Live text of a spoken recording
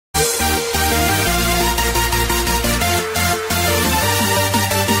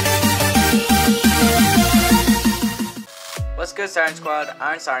good, Siren Squad?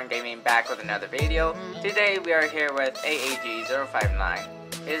 I'm Siren Gaming, back with another video. Today we are here with AAG059.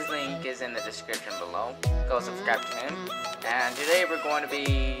 His link is in the description below. Go subscribe to him. And today we're going to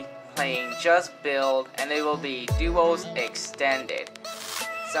be playing Just Build, and it will be Duos Extended.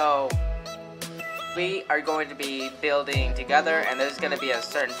 So we are going to be building together, and there's going to be a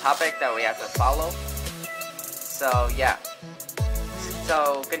certain topic that we have to follow. So yeah.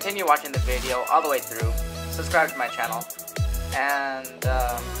 So continue watching the video all the way through. Subscribe to my channel, and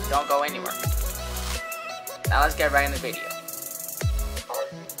don't go anywhere. Now let's get right in the video.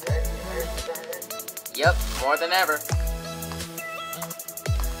 Yep, more than ever.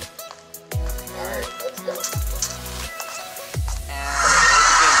 Alright, let's go.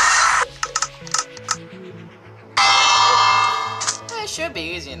 And it should be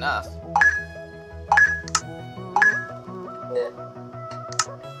easy enough. Yeah.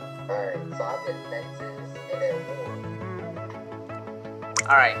 Alright, so I'll get fences and then wood.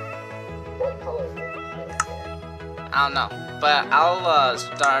 Alright, What color wood is that? I don't know, but I'll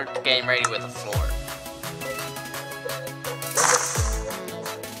start getting ready with the floor.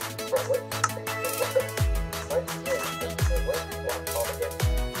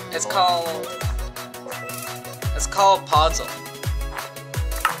 It's called puzzle.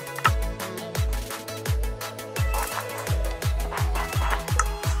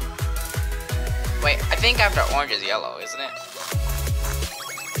 Wait, I think after orange is yellow, isn't it?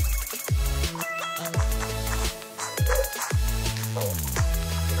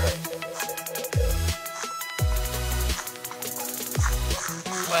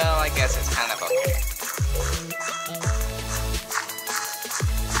 Well, I guess it's kind of okay.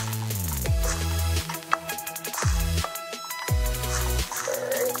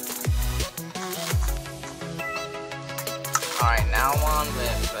 Alright, now on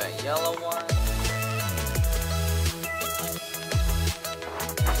with the yellow one.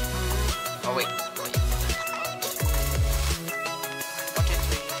 Oh wait, 1, 2,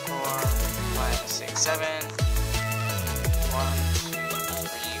 3, 4, 5, 6, 7. 1, 2,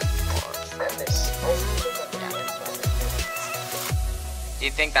 3, 4, 5, 6. Yeah. Do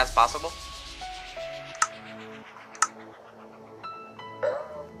you think that's possible?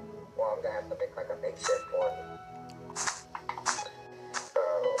 Well, I'm gonna have to make like a makeshift one.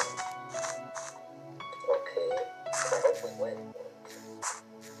 Okay. I hope we win.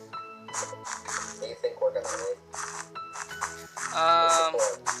 Do you think we're gonna win?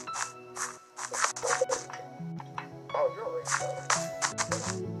 Oh, you're already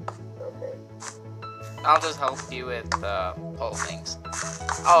okay. I'll just help you with the pole things.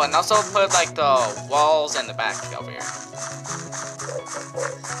 Oh, and also put like the walls in the back over here.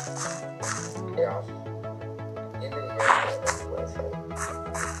 Yeah. Give me your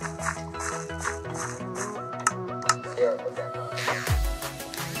here, put that on.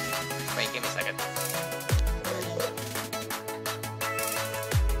 Wait, give me a second.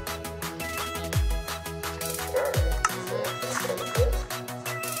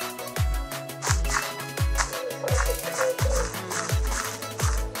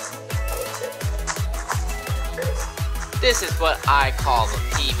 This is what I call the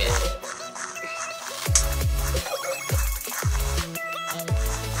pivot.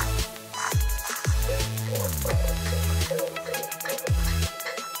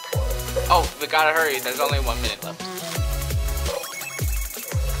 Oh, we gotta hurry, there's only 1 minute left.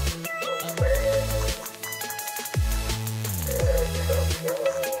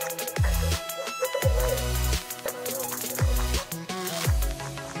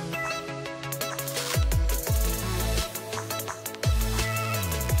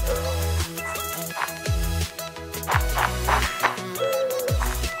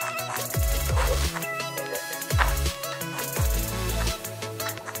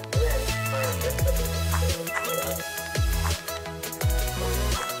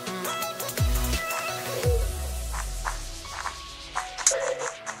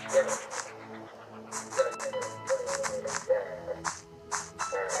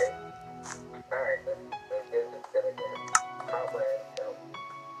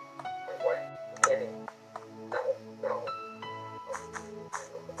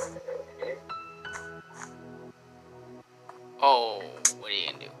 Oh, what are you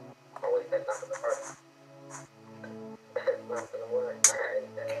gonna do? Oh, wait, that's not gonna work. That's not gonna work. Alright,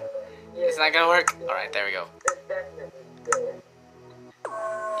 It's not gonna work? Alright, there we go. It's definitely good.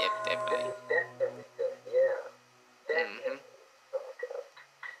 Yep, definitely. It's definitely good, yeah. Definitely.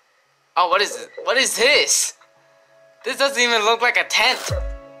 Oh, what is this? What is this? This doesn't even look like a tent.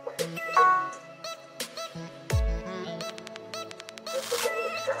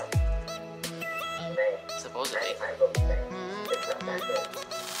 Supposedly.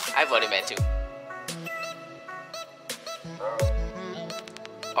 I voted man too.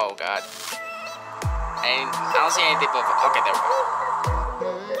 Oh god. I don't see anything but... Okay, there we go.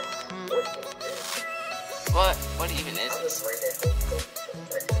 What even is this?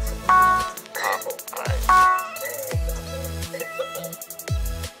 Oh, alright.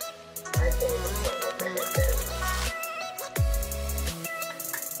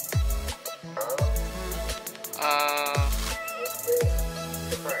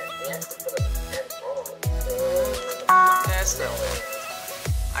 Yeah, still.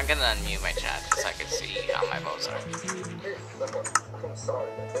 I'm gonna unmute my chat so I can see how my votes are.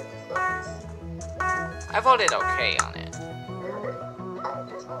 I voted okay on it.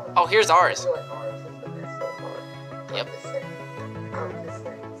 Oh, here's ours. Yep.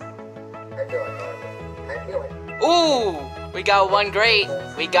 Ooh! We got one great.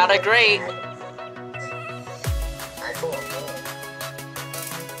 We got a great.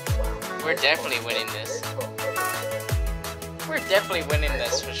 We're definitely winning this. We're definitely winning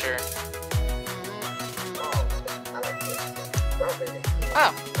this for sure.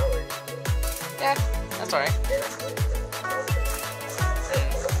 Oh. Yeah, that's alright.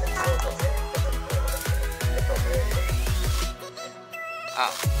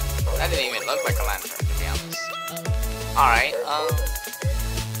 Oh. That didn't even look like a lantern, to be honest. Alright,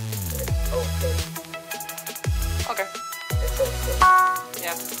 okay.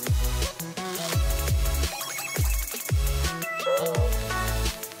 Yeah.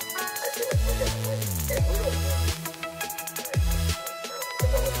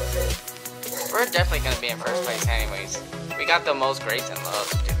 We're definitely gonna be in first place anyways. We got the most grades and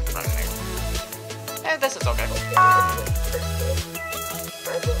loves from there. Eh, this is okay.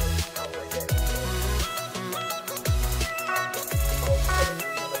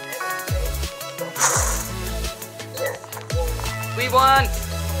 We won!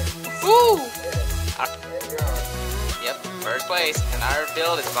 Woo! Yep, first place, and our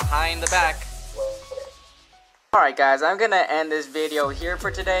build is behind the back. Alright guys, I'm gonna end this video here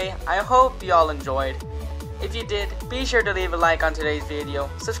for today. I hope y'all enjoyed. If you did, be sure to leave a like on today's video,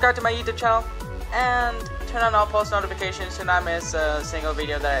 subscribe to my YouTube channel, and turn on all post notifications to not miss a single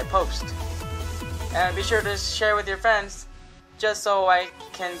video that I post. And be sure to share with your friends, just so I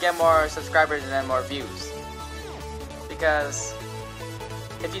can get more subscribers and more views. Because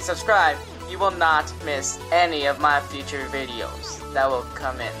if you subscribe, you will not miss any of my future videos that will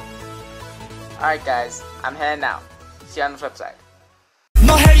come in. Alright guys, I'm heading out. See you on the flip side.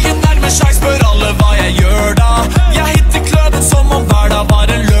 Når helgen nærmer seg, spør alle hva jeg gjør da. Jeg hitter kløden som om hverdag var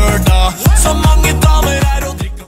en lørdag. Så mange damer